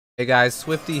Hey guys,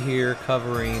 Swifty here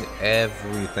covering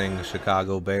everything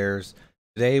Chicago Bears.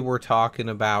 Today we're talking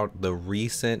about the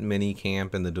recent mini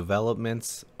camp and the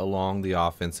developments along the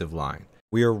offensive line.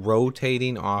 We are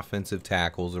rotating offensive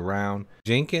tackles around.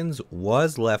 Jenkins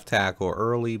was left tackle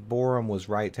early, Borum was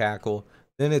right tackle,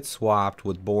 then it swapped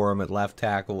with Borum at left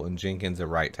tackle and Jenkins at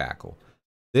right tackle.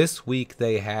 This week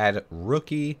they had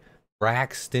rookie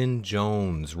Braxton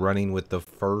Jones running with the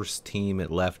first team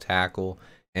at left tackle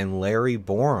and Larry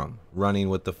Borum running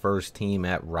with the first team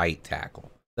at right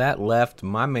tackle. That left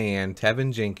my man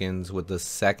Teven Jenkins with the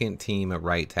second team at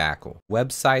right tackle.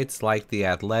 Websites like The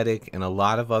Athletic and a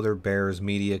lot of other Bears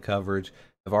media coverage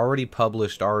have already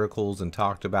published articles and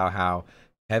talked about how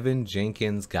Teven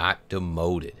Jenkins got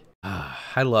demoted.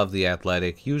 I love The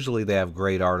Athletic. Usually they have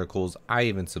great articles. I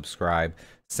even subscribe.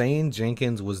 Saying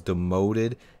Jenkins was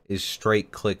demoted is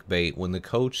straight clickbait when the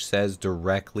coach says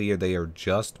directly they are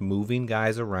just moving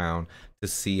guys around to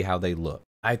see how they look.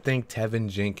 I think Teven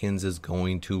Jenkins is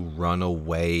going to run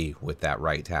away with that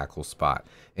right tackle spot,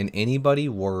 and anybody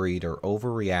worried or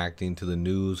overreacting to the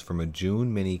news from a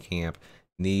June minicamp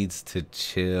needs to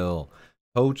chill.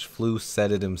 Coach Flus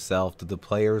said it himself that the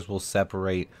players will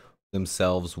separate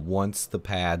themselves once the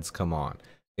pads come on.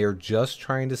 They're just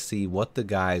trying to see what the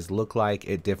guys look like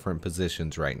at different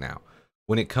positions right now.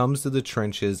 When it comes to the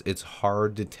trenches, it's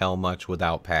hard to tell much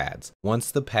without pads.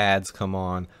 Once the pads come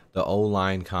on, the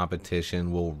O-line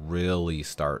competition will really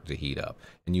start to heat up.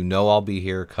 And you know I'll be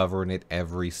here covering it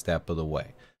every step of the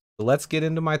way. So let's get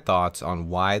into my thoughts on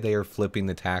why they are flipping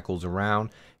the tackles around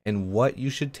and what you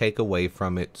should take away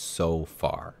from it so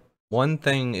far. One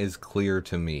thing is clear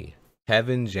to me.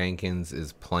 Teven Jenkins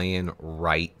is playing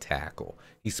right tackle.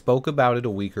 He spoke about it a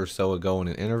week or so ago in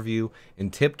an interview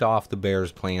and tipped off the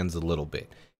Bears' plans a little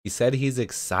bit. He said he's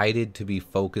excited to be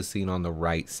focusing on the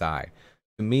right side.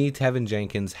 To me, Teven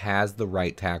Jenkins has the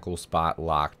right tackle spot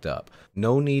locked up.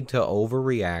 No need to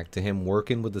overreact to him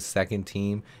working with the second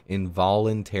team in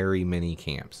voluntary mini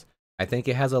camps. I think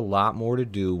it has a lot more to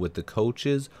do with the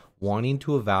coaches wanting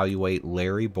to evaluate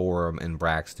Larry Borum and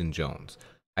Braxton Jones.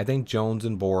 I think Jones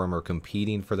and Borum are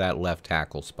competing for that left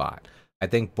tackle spot. I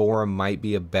think Borum might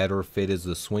be a better fit as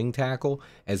the swing tackle,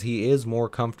 as he is more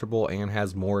comfortable and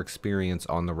has more experience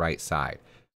on the right side.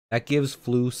 That gives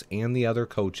Flus and the other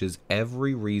coaches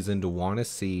every reason to want to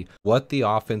see what the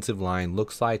offensive line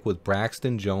looks like with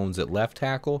Braxton Jones at left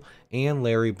tackle and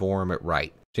Larry Borum at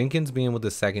right. Jenkins being with the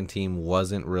second team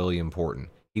wasn't really important.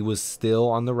 He was still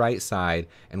on the right side,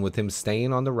 and with him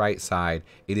staying on the right side,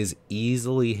 it is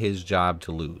easily his job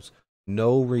to lose.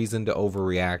 No reason to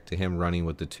overreact to him running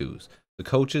with the twos. The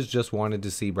coaches just wanted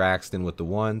to see Braxton with the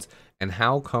ones and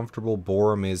how comfortable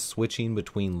Borum is switching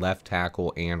between left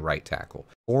tackle and right tackle.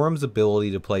 Borum's ability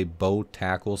to play both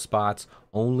tackle spots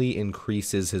only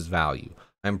increases his value.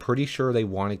 I'm pretty sure they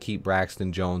want to keep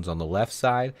Braxton Jones on the left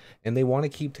side, and they want to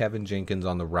keep Teven Jenkins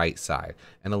on the right side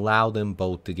and allow them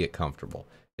both to get comfortable.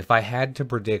 If I had to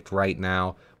predict right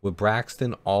now, with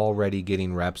Braxton already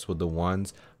getting reps with the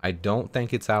ones, I don't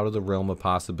think it's out of the realm of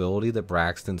possibility that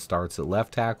Braxton starts at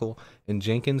left tackle and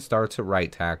Jenkins starts at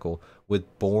right tackle,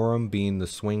 with Borum being the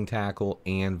swing tackle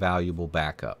and valuable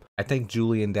backup. I think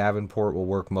Julian Davenport will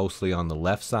work mostly on the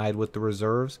left side with the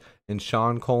reserves, and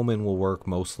Sean Coleman will work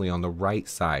mostly on the right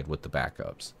side with the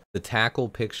backups. The tackle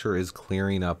picture is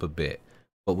clearing up a bit,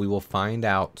 but we will find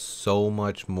out so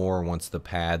much more once the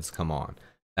pads come on.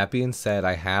 That being said,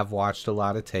 I have watched a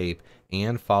lot of tape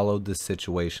and followed this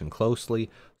situation closely,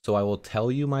 so I will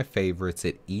tell you my favorites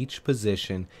at each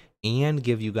position and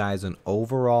give you guys an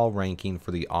overall ranking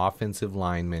for the offensive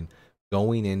linemen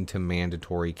going into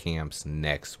mandatory camps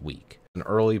next week. An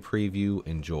early preview,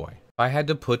 enjoy. If I had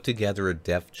to put together a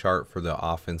depth chart for the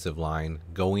offensive line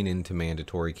going into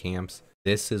mandatory camps,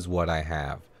 this is what I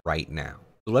have right now.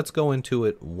 So let's go into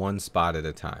it one spot at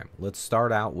a time. Let's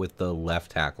start out with the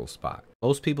left tackle spot.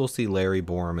 Most people see Larry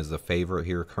Borum as the favorite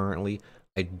here currently.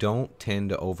 I don't tend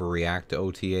to overreact to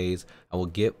OTAs. I will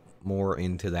get more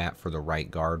into that for the right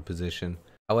guard position.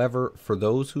 However, for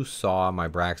those who saw my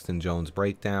Braxton Jones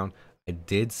breakdown, I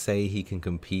did say he can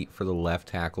compete for the left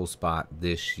tackle spot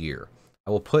this year.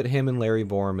 I will put him and Larry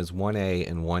Borum as 1A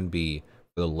and 1B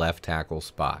for the left tackle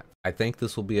spot. I think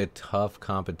this will be a tough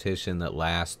competition that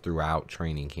lasts throughout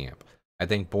training camp. I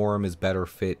think Borum is better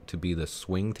fit to be the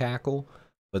swing tackle,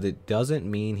 but it doesn't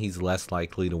mean he's less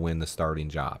likely to win the starting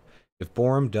job. If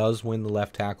Borum does win the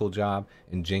left tackle job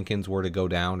and Jenkins were to go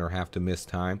down or have to miss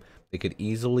time, they could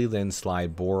easily then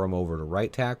slide Borum over to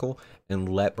right tackle and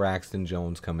let Braxton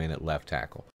Jones come in at left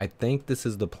tackle. I think this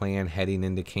is the plan heading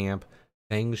into camp.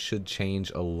 Things should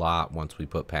change a lot once we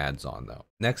put pads on though.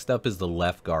 Next up is the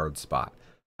left guard spot.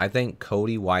 I think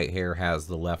Cody Whitehair has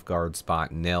the left guard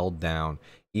spot nailed down,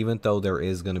 even though there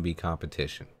is going to be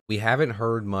competition. We haven't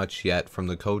heard much yet from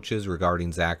the coaches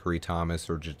regarding Zachary Thomas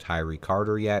or Jatiri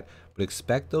Carter yet, but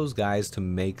expect those guys to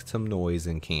make some noise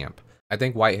in camp. I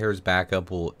think Whitehair's backup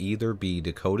will either be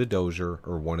Dakota Dozier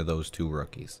or one of those two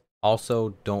rookies.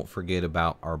 Also, don't forget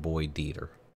about our boy Dieter.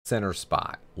 Center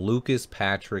spot. Lucas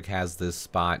Patrick has this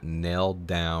spot nailed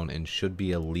down and should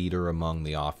be a leader among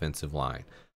the offensive line.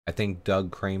 I think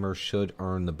Doug Kramer should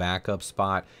earn the backup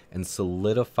spot and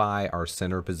solidify our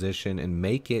center position and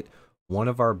make it one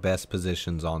of our best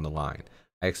positions on the line.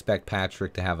 I expect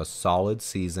Patrick to have a solid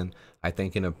season. I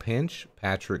think in a pinch,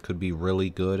 Patrick could be really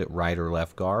good at right or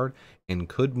left guard and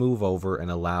could move over and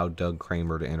allow Doug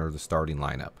Kramer to enter the starting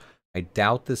lineup. I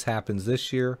doubt this happens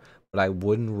this year, but I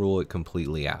wouldn't rule it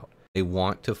completely out. They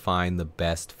want to find the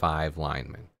best 5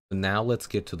 linemen. So now let's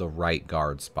get to the right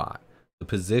guard spot, the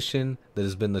position that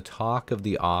has been the talk of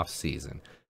the offseason,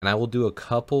 and I will do a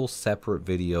couple separate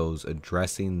videos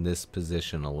addressing this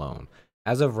position alone.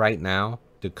 As of right now,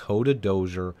 Dakota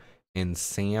Dozier and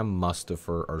Sam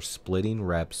Mustipher are splitting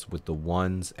reps with the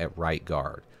ones at right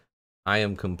guard. I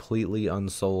am completely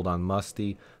unsold on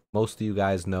Musty. Most of you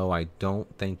guys know I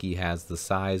don't think he has the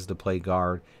size to play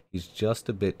guard. He's just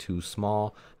a bit too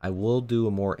small. I will do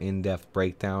a more in-depth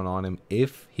breakdown on him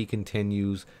if he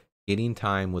continues getting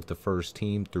time with the first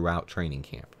team throughout training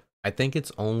camp. I think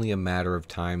it's only a matter of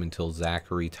time until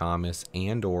Zachary Thomas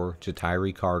and or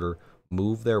Jatiri Carter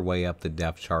move their way up the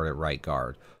depth chart at right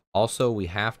guard. Also, we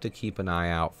have to keep an eye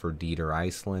out for Dieter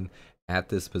Iceland at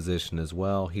this position as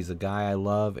well. He's a guy I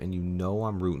love, and you know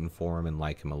I'm rooting for him and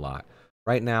like him a lot.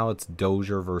 Right now, it's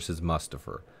Dozier versus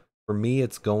Mustipher. For me,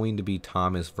 it's going to be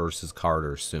Thomas versus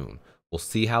Carter soon. We'll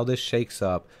see how this shakes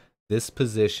up. This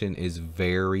position is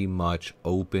very much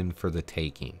open for the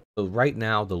taking. So right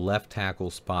now, the left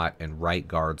tackle spot and right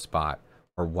guard spot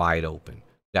are wide open.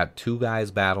 Got 2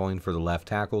 guys battling for the left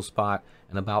tackle spot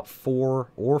and about 4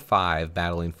 or 5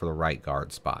 battling for the right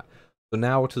guard spot. So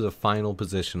now to the final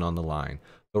position on the line,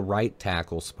 the right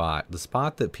tackle spot, the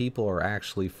spot that people are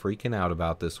actually freaking out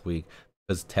about this week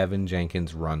because Teven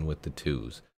Jenkins run with the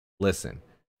 2s. Listen,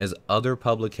 as other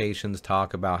publications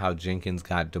talk about how Jenkins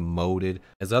got demoted,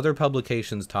 I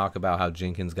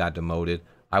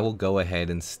will go ahead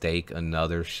and stake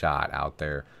another shot out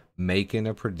there, making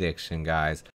a prediction,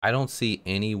 guys. I don't see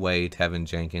any way Teven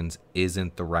Jenkins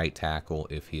isn't the right tackle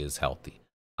if he is healthy.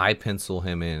 I pencil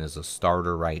him in as a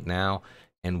starter right now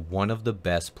and one of the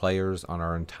best players on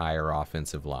our entire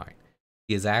offensive line.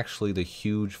 He is actually the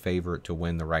huge favorite to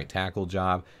win the right tackle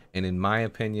job, and in my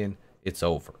opinion, it's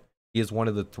over. He is one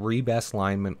of the 3 best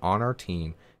linemen on our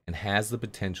team and has the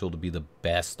potential to be the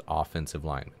best offensive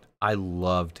lineman. I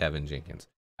love Teven Jenkins.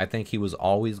 I think he was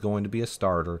always going to be a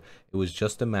starter. It was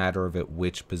just a matter of at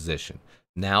which position.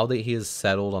 Now that he is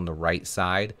settled on the right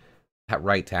side, that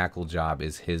right tackle job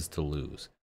is his to lose.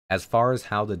 As far as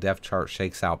how the depth chart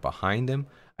shakes out behind him,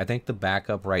 I think the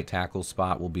backup right tackle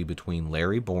spot will be between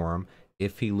Larry Borum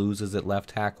if he loses at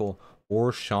left tackle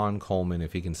or Sean Coleman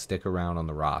if he can stick around on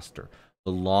the roster.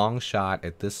 The long shot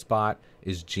at this spot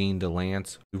is Jean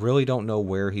Delance. We really don't know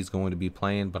where he's going to be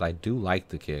playing, but I do like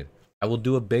the kid. I will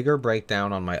do a bigger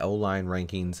breakdown on my O-line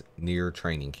rankings near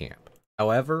training camp.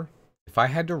 However, if I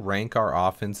had to rank our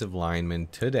offensive linemen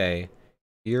today,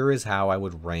 here is how I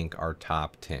would rank our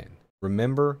top 10.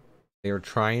 Remember, they are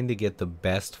trying to get the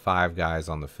best 5 guys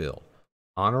on the field.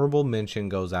 Honorable mention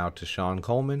goes out to Sean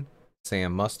Coleman,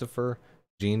 Sam Mustipher,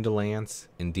 Jean Delance,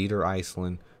 and Dieter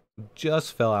Iceland, who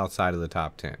just fell outside of the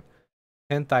top 10.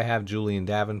 10th, I have Julian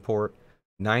Davenport.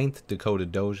 9th, Dakota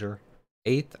Dozier.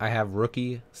 8th, I have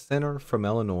rookie center from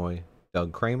Illinois,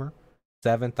 Doug Kramer.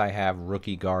 7th, I have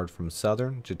rookie guard from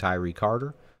Southern, Jatiri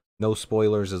Carter. No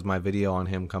spoilers as my video on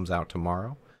him comes out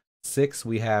tomorrow. 6th,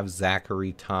 we have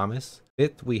Zachary Thomas.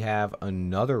 5th, we have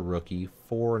another rookie,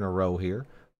 4 in a row here,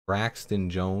 Braxton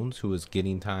Jones, who is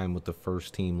getting time with the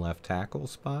first team left tackle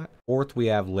spot. 4th, we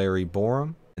have Larry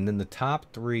Borum. And then the top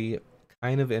 3,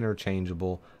 kind of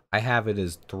interchangeable. I have it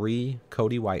as 3,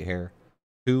 Cody Whitehair,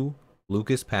 2,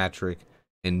 Lucas Patrick,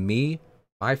 and me,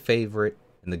 my favorite,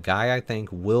 and the guy I think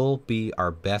will be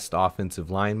our best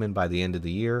offensive lineman by the end of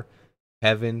the year,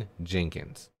 Teven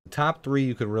Jenkins. The top 3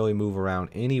 you could really move around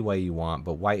any way you want,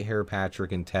 but Whitehair,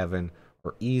 Patrick, and Teven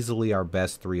are easily our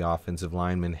best 3 offensive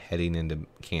linemen heading into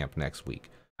camp next week.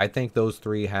 I think those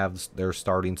 3 have their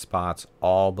starting spots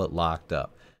all but locked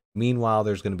up. Meanwhile,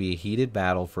 there's going to be a heated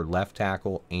battle for left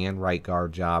tackle and right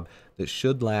guard job that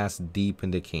should last deep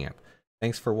into camp.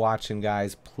 Thanks for watching,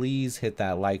 guys. Please hit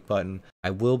that like button.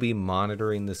 I will be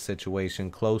monitoring this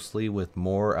situation closely with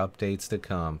more updates to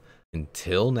come.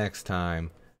 Until next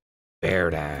time,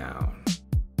 Bear down.